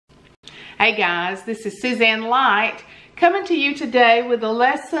Hey guys, this is Suzanne Light coming to you today with a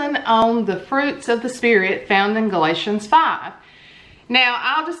lesson on the fruits of the Spirit found in Galatians 5. Now,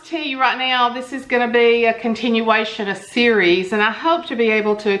 I'll just tell you right now, this is going to be a continuation, a series, and I hope to be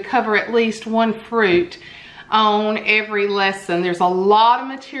able to cover at least one fruit on every lesson. There's a lot of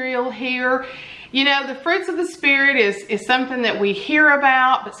material here. You know, the fruits of the Spirit is something that we hear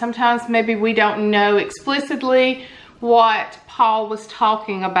about, but sometimes maybe we don't know explicitly what Paul was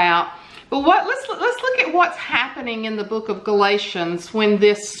talking about. But let's look at what's happening in the book of Galatians when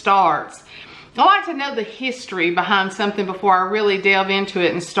this starts. I like to know the history behind something before I really delve into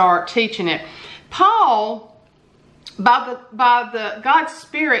it and start teaching it. Paul, by the God's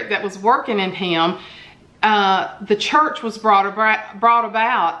Spirit that was working in him, the church was brought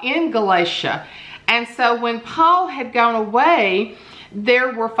about in Galatia. And so when Paul had gone away,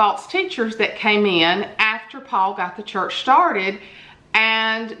 there were false teachers that came in after Paul got the church started,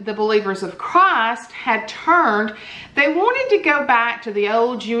 and the believers of Christ had turned. They wanted to go back to the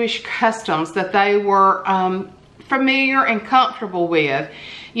old Jewish customs that they were familiar and comfortable with.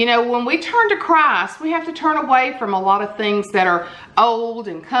 You know, when we turn to Christ, we have to turn away from a lot of things that are old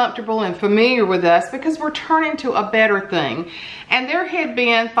and comfortable and familiar with us, because we're turning to a better thing. And there had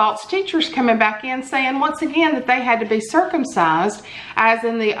been false teachers coming back in saying once again that they had to be circumcised as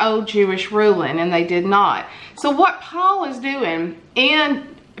in the old Jewish ruling, and they did not. So what Paul is doing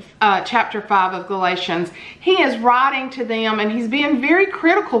in chapter 5 of Galatians, he is writing to them and he's being very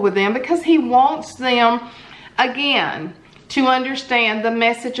critical with them, because he wants them again to understand the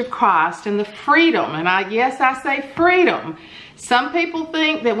message of Christ and the freedom. And yes, I say freedom. Some people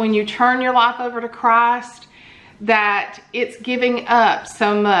think that when you turn your life over to Christ, that it's giving up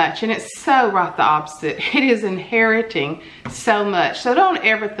so much, and it's so right the opposite. It is inheriting so much. So don't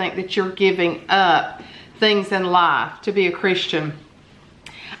ever think that you're giving up things in life to be a Christian.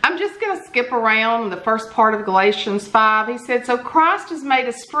 I'm just going to skip around the first part of Galatians 5. He said, so Christ has made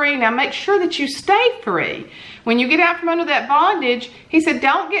us free. Now make sure that you stay free. When you get out from under that bondage, he said,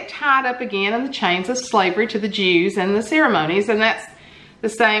 don't get tied up again in the chains of slavery to the Jews and the ceremonies. And that's the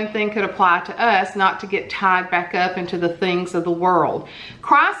same thing could apply to us, not to get tied back up into the things of the world.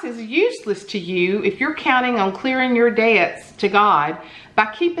 Christ is useless to you if you're counting on clearing your debts to God by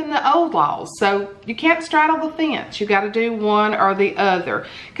keeping the old laws. So you can't straddle the fence. You got to do one or the other.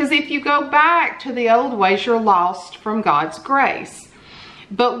 Because if you go back to the old ways, you're lost from God's grace.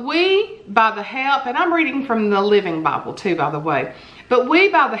 But we, by the help, and I'm reading from the Living Bible too, by the way. But we,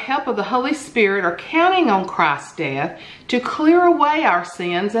 by the help of the Holy Spirit, are counting on Christ's death to clear away our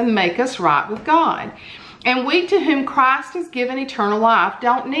sins and make us right with God. And we, to whom Christ has given eternal life,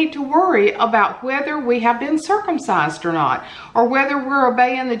 don't need to worry about whether we have been circumcised or not, or whether we're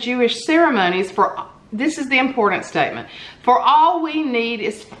obeying the Jewish ceremonies. For this is the important statement. For all we need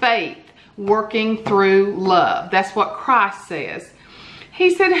is faith working through love. That's what Christ says.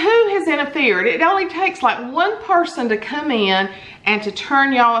 He said, who has interfered? It only takes like one person to come in and to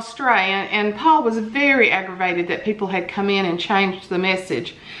turn y'all astray. And Paul was very aggravated that people had come in and changed the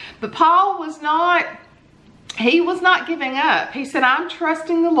message. But Paul was not... He was not giving up. He said, I'm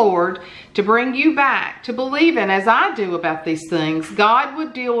trusting the Lord to bring you back to believing, as I do about these things, God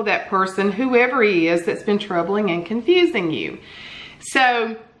would deal with that person, whoever he is, that's been troubling and confusing you.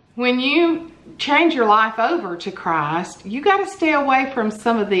 So when you change your life over to Christ, you got to stay away from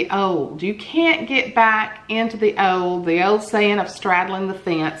some of the old. You can't get back into the old saying of straddling the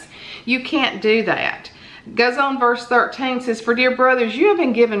fence. You can't do that. Goes on, verse 13 says, for dear brothers, you have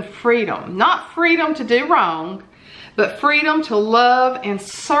been given freedom, not freedom to do wrong, but freedom to love and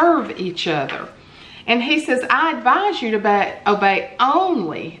serve each other. And he says, I advise you to obey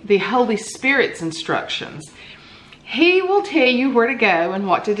only the Holy Spirit's instructions. He will tell you where to go and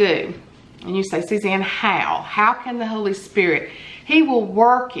what to do. And you say, Suzanne, how? How can the Holy Spirit? He will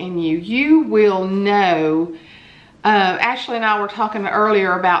work in you. You will know. Ashley and I were talking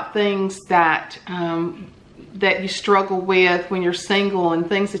earlier about things that that you struggle with when you're single, and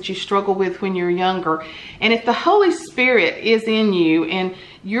things that you struggle with when you're younger. And if the Holy Spirit is in you and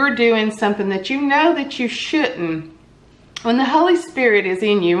you're doing something that you know that you shouldn't, when the Holy Spirit is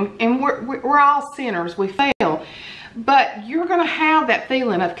in you, and we're all sinners, we fail, but you're going to have that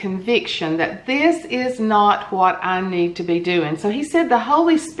feeling of conviction that this is not what I need to be doing. So he said the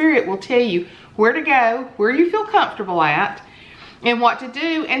Holy Spirit will tell you where to go, where you feel comfortable at, and what to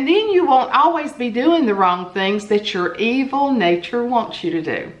do. And then you won't always be doing the wrong things that your evil nature wants you to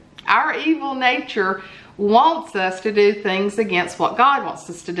do. Our evil nature wants us to do things against what God wants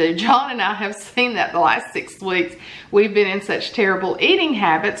us to do. John and I have seen that the last 6 weeks. We've been in such terrible eating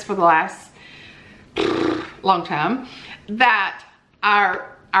habits for the last long time that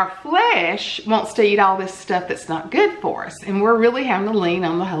our our flesh wants to eat all this stuff that's not good for us. And we're really having to lean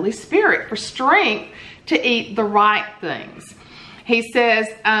on the Holy Spirit for strength to eat the right things. He says,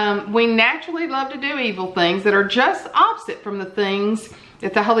 we naturally love to do evil things that are just opposite from the things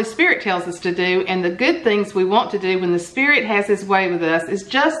that the Holy Spirit tells us to do, and the good things we want to do when the Spirit has His way with us is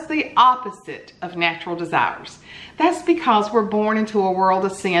just the opposite of natural desires. That's because we're born into a world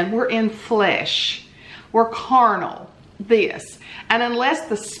of sin. We're in flesh. We're carnal. This. And unless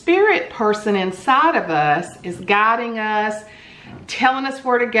the Spirit person inside of us is guiding us, telling us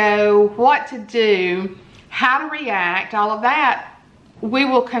where to go, what to do, how to react, all of that, we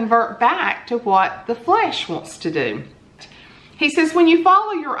will convert back to what the flesh wants to do. He says, when you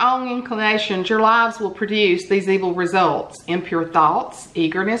follow your own inclinations, your lives will produce these evil results: impure thoughts,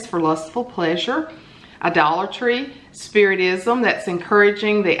 eagerness for lustful pleasure, idolatry, spiritism, that's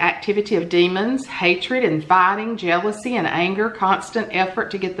encouraging the activity of demons, hatred and fighting, jealousy and anger, constant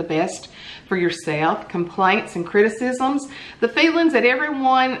effort to get the best for yourself, complaints and criticisms, the feelings that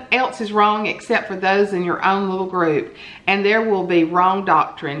everyone else is wrong except for those in your own little group. And there will be wrong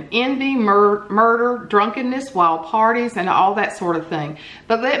doctrine, envy, murder, drunkenness, wild parties, and all that sort of thing.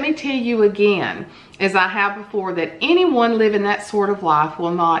 But let me tell you again, as I have before, that anyone living that sort of life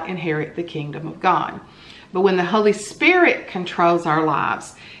will not inherit the kingdom of God. But when the Holy Spirit controls our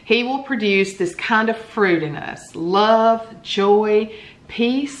lives, He will produce this kind of fruit in us: love, joy,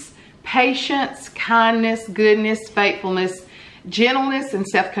 peace, patience, kindness, goodness, faithfulness, gentleness, and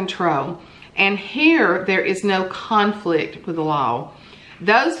self-control. And here there is no conflict with the law.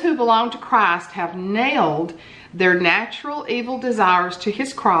 Those who belong to Christ have nailed their natural evil desires to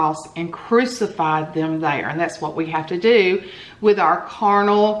His cross and crucified them there. And that's what we have to do with our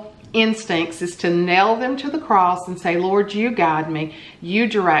carnal instincts, is to nail them to the cross and say, Lord, you guide me, you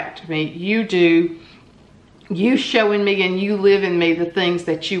direct me, you do, you show in me and you live in me the things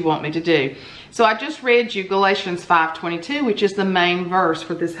that you want me to do. So I just read you Galatians 5:22, which is the main verse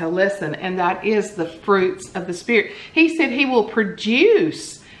for this whole lesson, and that is the fruits of the Spirit. He said He will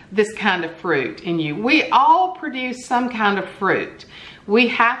produce this kind of fruit in you. We all produce some kind of fruit. We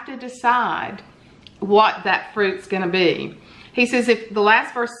have to decide what that fruit's going to be. He says, if the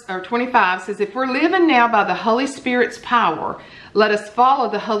last verse, or 25, says, if we're living now by the Holy Spirit's power, let us follow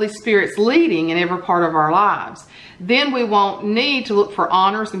the Holy Spirit's leading in every part of our lives. Then we won't need to look for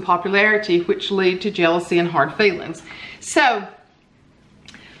honors and popularity, which lead to jealousy and hard feelings. So,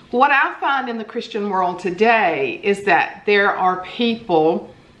 what I find in the Christian world today is that there are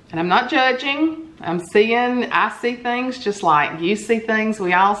people, and I'm not judging, I see things just like you see things,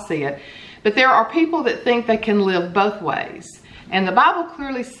 we all see it. But there are people that think they can live both ways. And the Bible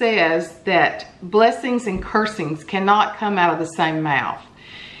clearly says that blessings and cursings cannot come out of the same mouth.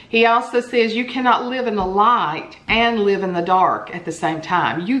 He also says you cannot live in the light and live in the dark at the same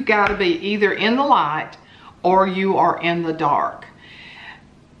time. You got to be either in the light or you are in the dark.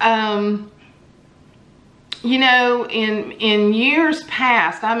 You know, in years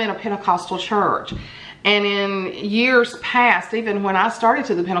past, I'm in a Pentecostal church. And in years past, even when I started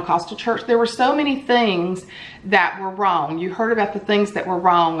to the Pentecostal church, there were so many things that were wrong. You heard about the things that were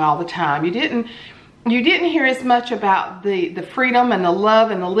wrong all the time. You didn't hear as much about the freedom and the love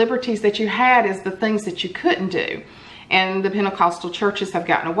and the liberties that you had as the things that you couldn't do. And the Pentecostal churches have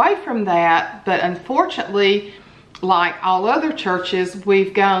gotten away from that. But unfortunately, like all other churches,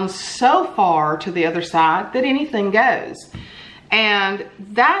 we've gone so far to the other side that anything goes. And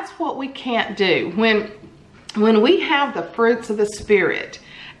that's what we can't do. When we have the fruits of the Spirit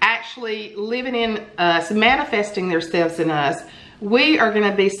actually living in us, manifesting themselves in us, we are going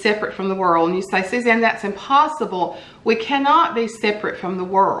to be separate from the world. And you say, Suzanne, that's impossible. We cannot be separate from the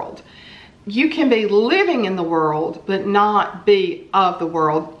world. You can be living in the world, but not be of the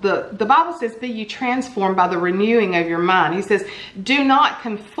world. The Bible says, be ye transformed by the renewing of your mind. He says, do not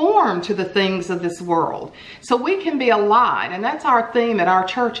conform to the things of this world. So we can be a light, and that's our theme at our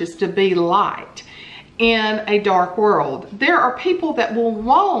church, is to be light in a dark world. There are people that will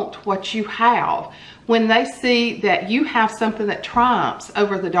want what you have when they see that you have something that triumphs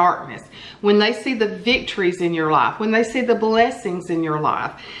over the darkness, when they see the victories in your life, when they see the blessings in your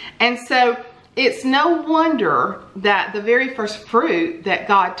life. And so it's no wonder that the very first fruit that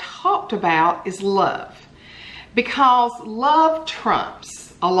God talked about is love, because love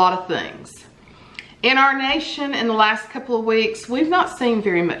trumps a lot of things. In our nation in the last couple of weeks, we've not seen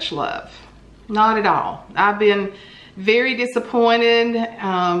very much love. Not at all. I've been very disappointed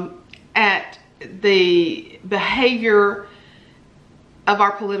at the behavior of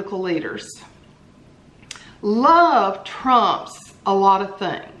our political leaders. Love trumps a lot of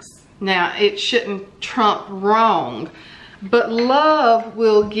things. Now, it shouldn't trump wrong, But love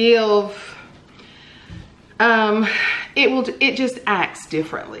will give, it just acts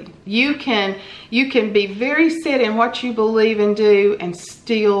differently. You can be very set in what you believe and do and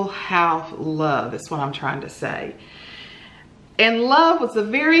still have love. That's what I'm trying to say. And love was the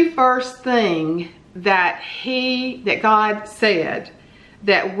very first thing that God said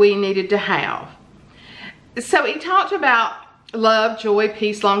that we needed to have. So he talked about love, joy,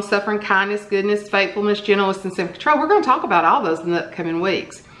 peace, long-suffering, kindness, goodness, faithfulness, gentleness, and self-control. We're going to talk about all those in the upcoming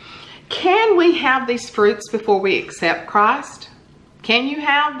weeks. Can we have these fruits before we accept Christ? Can you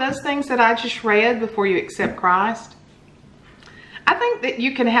have those things that I just read before you accept Christ? I think that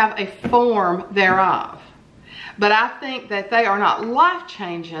you can have a form thereof, but I think that they are not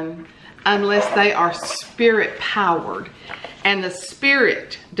life-changing unless they are spirit-powered, and the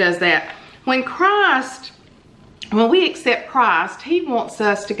Spirit does that. When we accept Christ, he wants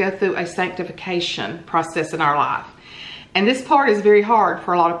us to go through a sanctification process in our life. And this part is very hard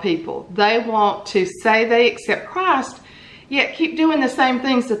for a lot of people. They want to say they accept Christ, yet keep doing the same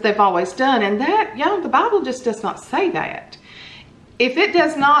things that they've always done. And that, the Bible just does not say that. If it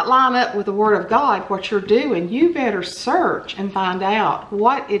does not line up with the Word of God, what you're doing, you better search and find out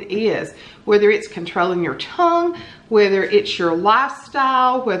what it is. Whether it's controlling your tongue, whether it's your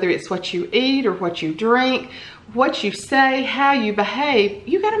lifestyle, whether it's what you eat or what you drink, what you say, how you behave,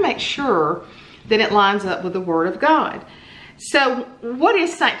 you got to make sure that it lines up with the Word of God. So what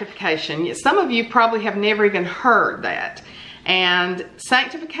is sanctification? Some of you probably have never even heard that. And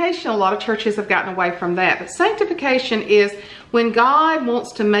sanctification, a lot of churches have gotten away from that. But sanctification is when God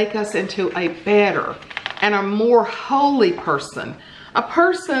wants to make us into a better and a more holy person. A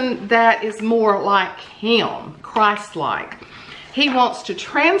person that is more like him, Christ-like. He wants to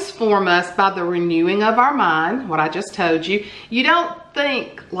transform us by the renewing of our mind, what I just told you. You don't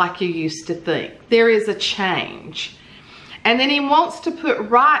think like you used to think. There is a change. And then he wants to put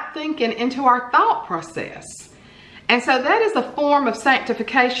right thinking into our thought process. And so that is a form of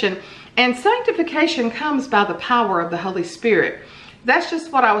sanctification. And sanctification comes by the power of the Holy Spirit. That's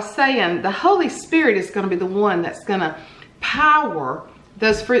just what I was saying. The Holy Spirit is going to be the one that's going to power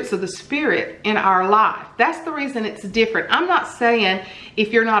those fruits of the Spirit in our life. That's the reason it's different. I'm not saying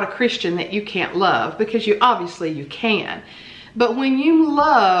if you're not a Christian that you can't love, because obviously you can. But when you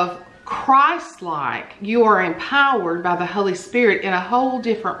love Christ-like, you are empowered by the Holy Spirit in a whole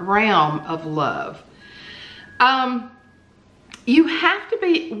different realm of love. You have to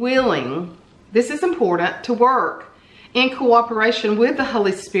be willing, this is important, to work in cooperation with the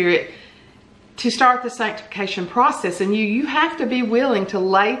Holy Spirit to start the sanctification process. And you have to be willing to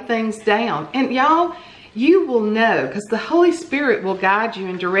lay things down. And y'all, you will know, because the Holy Spirit will guide you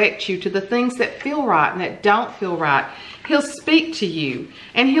and direct you to the things that feel right and that don't feel right. He'll speak to you,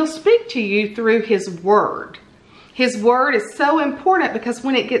 and he'll speak to you through his word. His word is so important because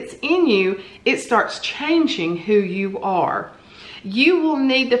when it gets in you, it starts changing who you are. You will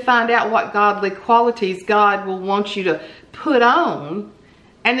need to find out what godly qualities God will want you to put on,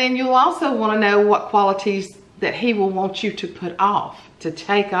 and then you'll also want to know what qualities that he will want you to put off, to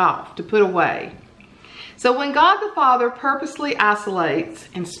take off, to put away. So when God the Father purposely isolates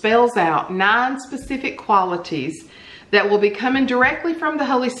and spells out 9 specific qualities that will be coming directly from the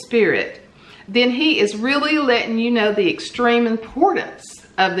Holy Spirit, then he is really letting you know the extreme importance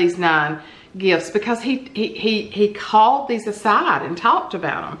of these 9 gifts, because he called these aside and talked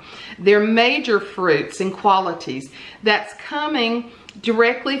about them. They're major fruits and qualities that's coming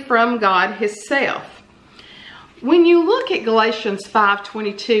directly from God himself. When you look at Galatians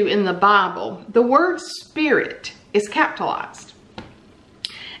 5:22 in the Bible, the word Spirit is capitalized.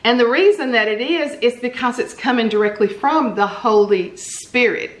 And the reason that it is because it's coming directly from the Holy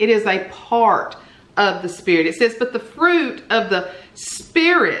Spirit. It is a part of the Spirit. It says, but the fruit of the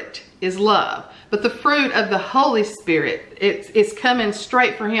Spirit is love. But the fruit of the Holy Spirit, it's coming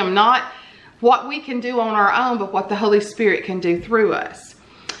straight from him. Not what we can do on our own, but what the Holy Spirit can do through us.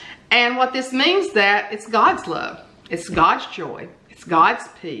 And what this means that it's God's love. It's God's joy. It's God's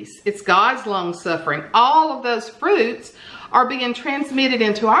peace. It's God's long suffering. All of those fruits are being transmitted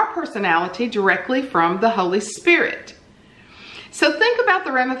into our personality directly from the Holy Spirit. So think about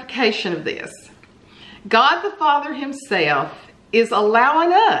the ramification of this. God the Father himself is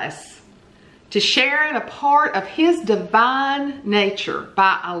allowing us to share in a part of his divine nature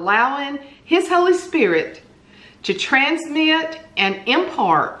by allowing his Holy Spirit to transmit and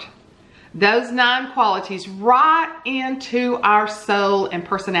impart those 9 qualities right into our soul and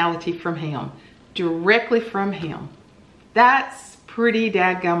personality from him, directly from him. That's pretty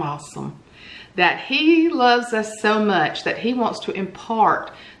dadgum awesome. that he loves us so much that he wants to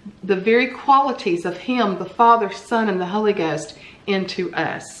impart the very qualities of him, the Father, Son, and the Holy Ghost into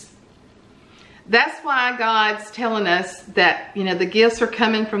us. That's why God's telling us that, you know, the gifts are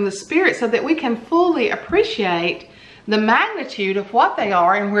coming from the Spirit so that we can fully appreciate the magnitude of what they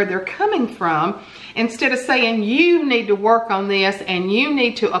are and where they're coming from, instead of saying you need to work on this and you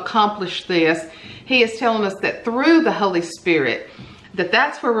need to accomplish this. He is telling us that through the Holy Spirit,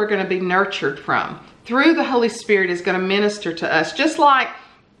 that's where we're going to be nurtured from. Through the Holy Spirit is going to minister to us. Just like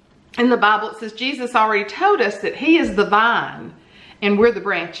in the Bible, it says Jesus already told us that he is the vine and we're the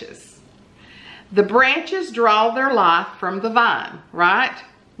branches. The branches draw their life from the vine, right?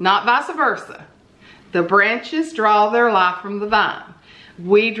 Not vice versa. The branches draw their life from the vine.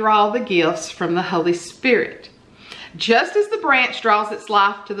 We draw the gifts from the Holy Spirit. Just as the branch draws its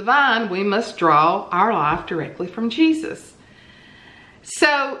life to the vine, we must draw our life directly from Jesus.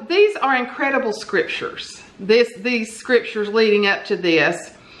 So these are incredible scriptures. These scriptures leading up to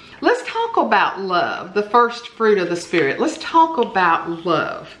this. Let's talk about love, the first fruit of the Spirit. Let's talk about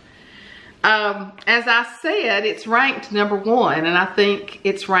love. As I said, it's ranked number 1, and I think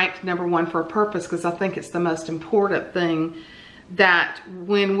it's ranked number 1 for a purpose, because I think it's the most important thing, that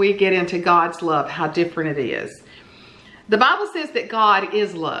when we get into God's love, how different it is. The Bible says that God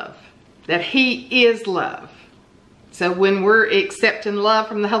is love, that he is love. So when we're accepting love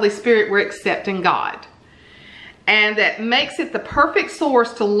from the Holy Spirit, we're accepting God. And that makes it the perfect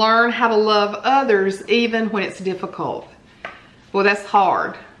source to learn how to love others even when it's difficult. Well, that's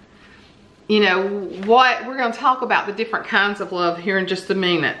hard. You know, we're going to talk about the different kinds of love here in just a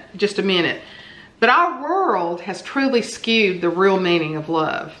minute. But our world has truly skewed the real meaning of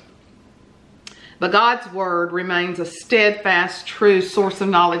love. But God's word remains a steadfast, true source of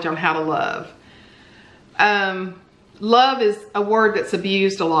knowledge on how to love. Love is a word that's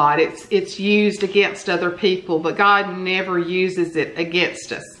abused a lot. It's used against other people, but God never uses it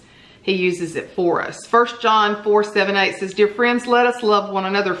against us. He uses it for us. 1 John 4:7-8 says, "Dear friends, let us love one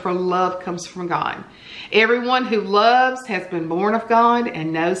another, for love comes from God. Everyone who loves has been born of God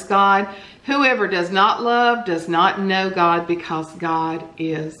and knows God. Whoever does not love does not know God, because God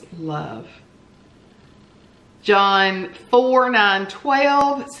is love." John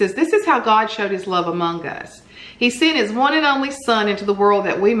 4:9-12 says, "This is how God showed his love among us. He sent his one and only Son into the world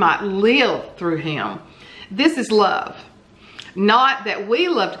that we might live through him. This is love. Not that we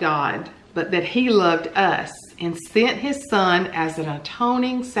loved God, but that he loved us and sent his Son as an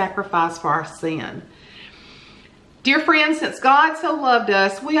atoning sacrifice for our sin." Dear friends, since God so loved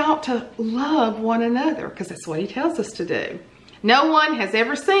us, we ought to love one another, because that's what he tells us to do. No one has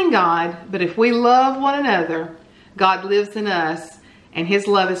ever seen God, but if we love one another, God lives in us and his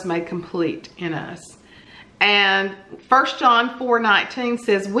love is made complete in us. And 1 John 4:19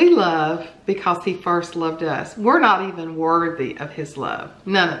 says, we love because he first loved us. We're not even worthy of his love.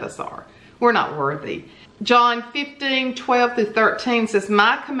 None of us are. We're not worthy. John 15:12-13 says,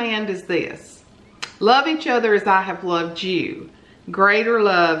 "My command is this: love each other as I have loved you. Greater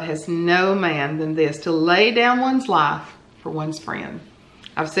love has no man than this, to lay down one's life for one's friend."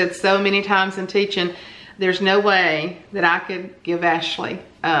 I've said so many times in teaching, there's no way that I could give Ashley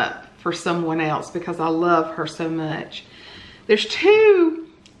up for someone else, because I love her so much. There's 2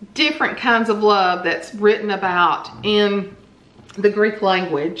 different kinds of love that's written about in the Greek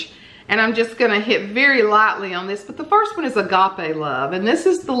language, and I'm just going to hit very lightly on this. But the first one is agape love, and this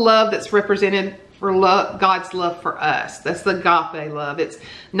is the love that's represented for God's love for us. That's the agape love. It's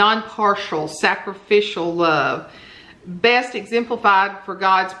non-partial, sacrificial love, best exemplified for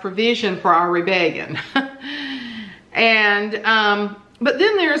God's provision for our rebellion. But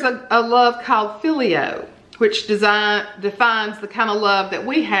then there's a love called phileo, which defines the kind of love that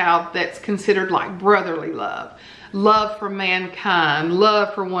we have that's considered like brotherly love. Love for mankind,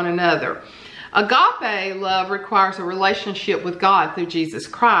 love for one another. Agape love requires a relationship with God through Jesus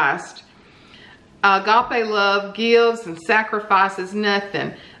Christ. Agape love gives and sacrifices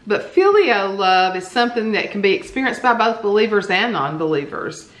nothing. But phileo love is something that can be experienced by both believers and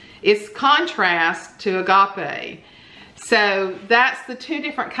non-believers. It's contrast to agape. So that's the 2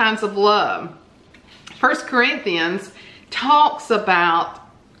 different kinds of love. 1 Corinthians talks about,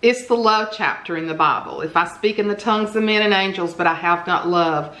 it's the love chapter in the Bible. "If I speak in the tongues of men and angels, but I have not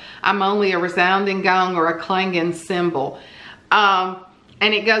love, I'm only a resounding gong or a clanging cymbal."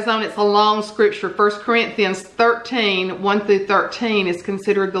 And it goes on, it's a long scripture. 1 Corinthians 13:1-13 is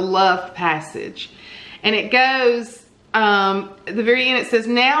considered the love passage. And it goes, at the very end it says,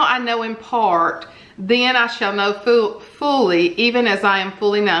 "Now I know in part, then I shall know fully, even as I am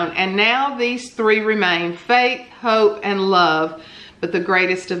fully known. And now these 3 remain, faith, hope, and love. but the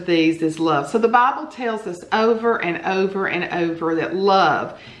greatest of these is love. So the Bible tells us over and over and over that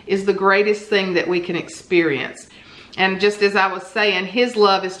love is the greatest thing that we can experience. And just as I was saying, his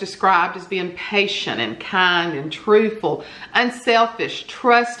love is described as being patient and kind and truthful, unselfish,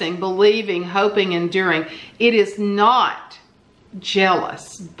 trusting, believing, hoping, enduring. It is not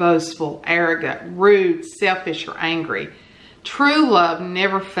jealous, boastful, arrogant, rude, selfish, or angry. True love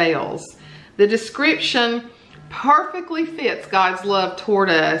never fails. The description perfectly fits God's love toward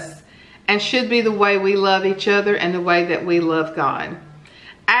us and should be the way we love each other and the way that we love God.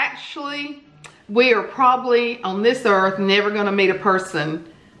 Actually, we are probably on this earth never going to meet a person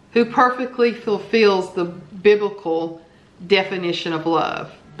who perfectly fulfills the biblical definition of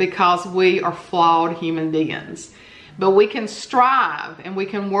love, because we are flawed human beings. But we can strive and we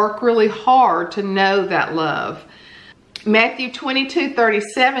can work really hard to know that love. Matthew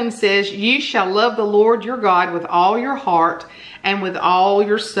 22:37 says, "You shall love the Lord your God with all your heart and with all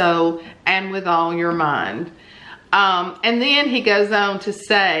your soul and with all your mind." And then he goes on to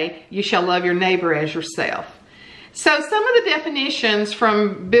say, "You shall love your neighbor as yourself." So some of the definitions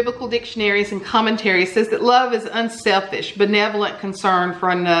from biblical dictionaries and commentaries says that love is unselfish, benevolent concern for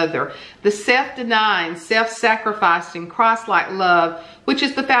another, the self-denying, self-sacrificing, Christ-like love, which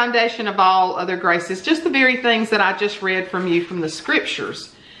is the foundation of all other graces, just the very things that I just read from you from the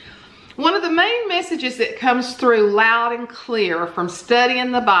scriptures. One of the main messages that comes through loud and clear from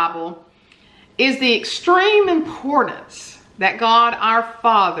studying the Bible is the extreme importance that God our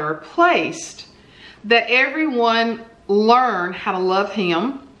Father placed that everyone learn how to love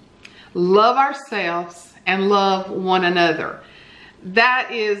him, love ourselves, and love one another.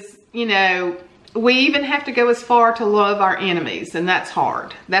 That is, you know, we even have to go as far to love our enemies, and that's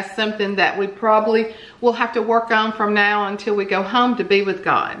hard. That's something that we probably will have to work on from now until we go home to be with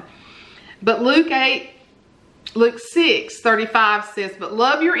God. But Luke 6:35 says, "But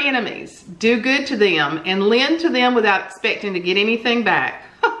love your enemies, do good to them, and lend to them without expecting to get anything back.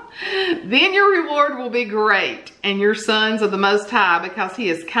 Then your reward will be great, and your sons of the Most High, because he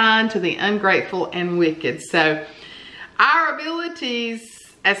is kind to the ungrateful and wicked." So our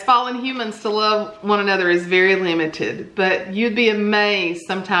abilities as fallen humans to love one another is very limited, but you'd be amazed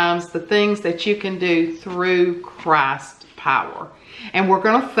sometimes the things that you can do through Christ's power. And we're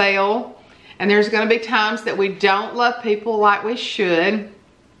going to fail, and there's going to be times that we don't love people like we should.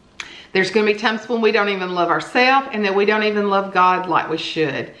 There's going to be times when we don't even love ourselves, and that we don't even love God like we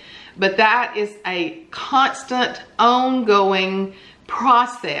should. But that is a constant, ongoing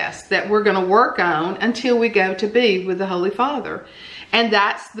process that we're going to work on until we go to be with the Holy Father. And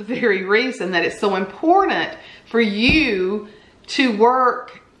that's the very reason that it's so important for you to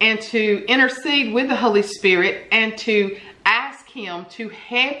work and to intercede with the Holy Spirit and to ask him to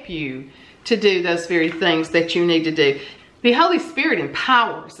help you to do those very things that you need to do. The Holy Spirit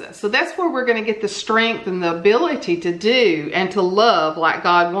empowers us. So that's where we're going to get the strength and the ability to do and to love like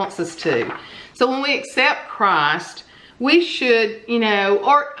God wants us to. So when we accept Christ, we should, you know,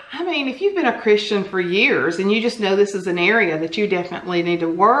 or I mean, if you've been a Christian for years and you just know this is an area that you definitely need to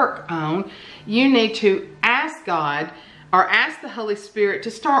work on, you need to ask God or ask the Holy Spirit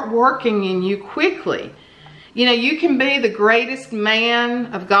to start working in you quickly. You know, you can be the greatest man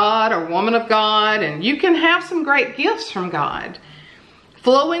of God or woman of God, and you can have some great gifts from God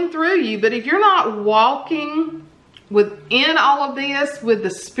flowing through you. But if you're not walking within all of this with the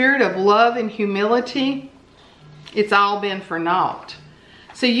spirit of love and humility, it's all been for naught.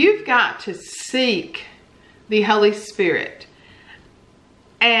 So you've got to seek the Holy Spirit.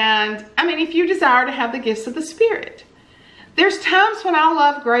 And, I mean, if you desire to have the gifts of the Spirit, there's times when I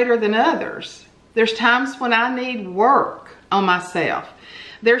love greater than others. There's times when I need work on myself.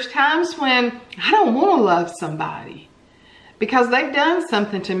 There's times when I don't want to love somebody because they've done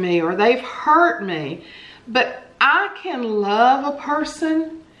something to me or they've hurt me. But I can love a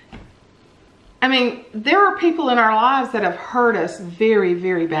person. I mean, there are people in our lives that have hurt us very,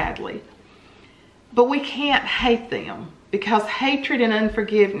 very badly. But we can't hate them, because hatred and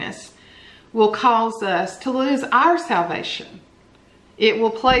unforgiveness will cause us to lose our salvation. It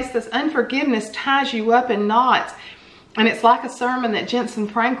will place this unforgiveness, ties you up in knots. And it's like a sermon that Jensen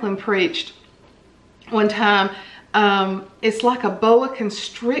Franklin preached one time. It's like a boa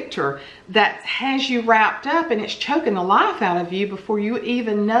constrictor that has you wrapped up, and it's choking the life out of you before you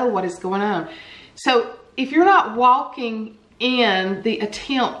even know what is going on. So if you're not walking in the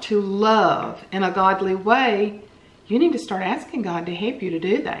attempt to love in a godly way, you need to start asking God to help you to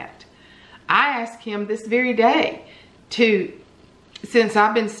do that. I ask him this very day since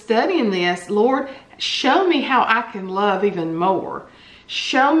I've been studying this, Lord, show me how I can love even more.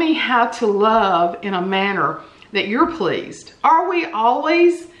 Show me how to love in a manner that you're pleased? Are we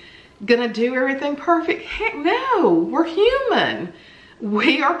always gonna do everything perfect? Heck no, we're human.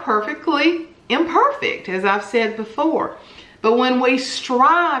 We are perfectly imperfect, as I've said before. But when we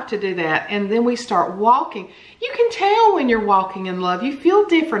strive to do that and then we start walking, you can tell when you're walking in love. You feel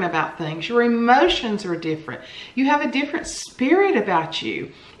different about things. Your emotions are different. You have a different spirit about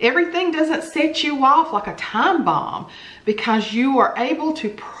you. Everything doesn't set you off like a time bomb because you are able to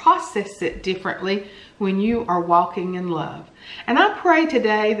process it differently when you are walking in love. And I pray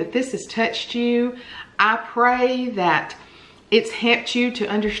today that this has touched you. I pray that it's helped you to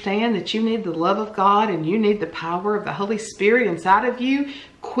understand that you need the love of God and you need the power of the Holy Spirit inside of you,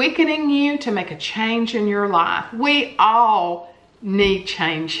 quickening you to make a change in your life. We all need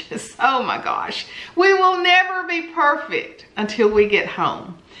changes. Oh my gosh. We will never be perfect until we get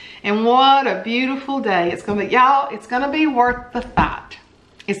home. And what a beautiful day it's going to be. Y'all, it's going to be worth the fight.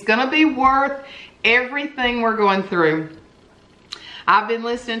 It's going to be worth everything we're going through. I've been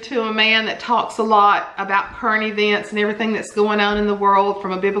listening to a man that talks a lot about current events and everything that's going on in the world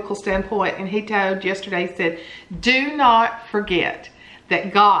from a biblical standpoint. And he told yesterday, he said, do not forget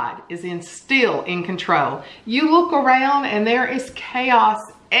that God is still in control. You look around and there is chaos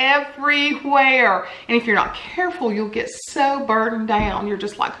everywhere. And if you're not careful, you'll get so burdened down. You're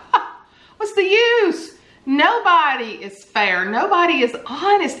just like, what's the use? Nobody is fair. Nobody is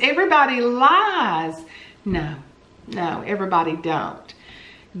honest. Everybody lies. No, everybody don't.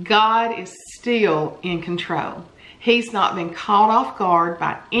 God is still in control. He's not been caught off guard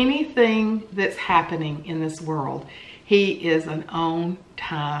by anything that's happening in this world. He is an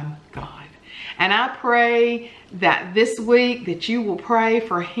on-time God. And I pray that this week that you will pray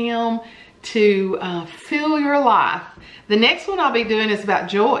for him to fill your life. The next one I'll be doing is about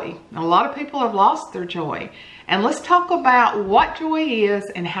joy. A lot of people have lost their joy. And let's talk about what joy is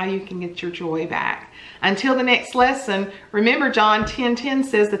and how you can get your joy back. Until the next lesson, remember John 10:10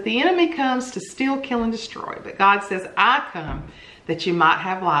 says that the enemy comes to steal, kill, and destroy. But God says, I come that you might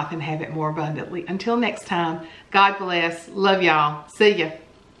have life and have it more abundantly. Until next time, God bless. Love y'all. See ya.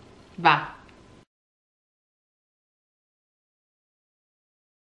 Bye.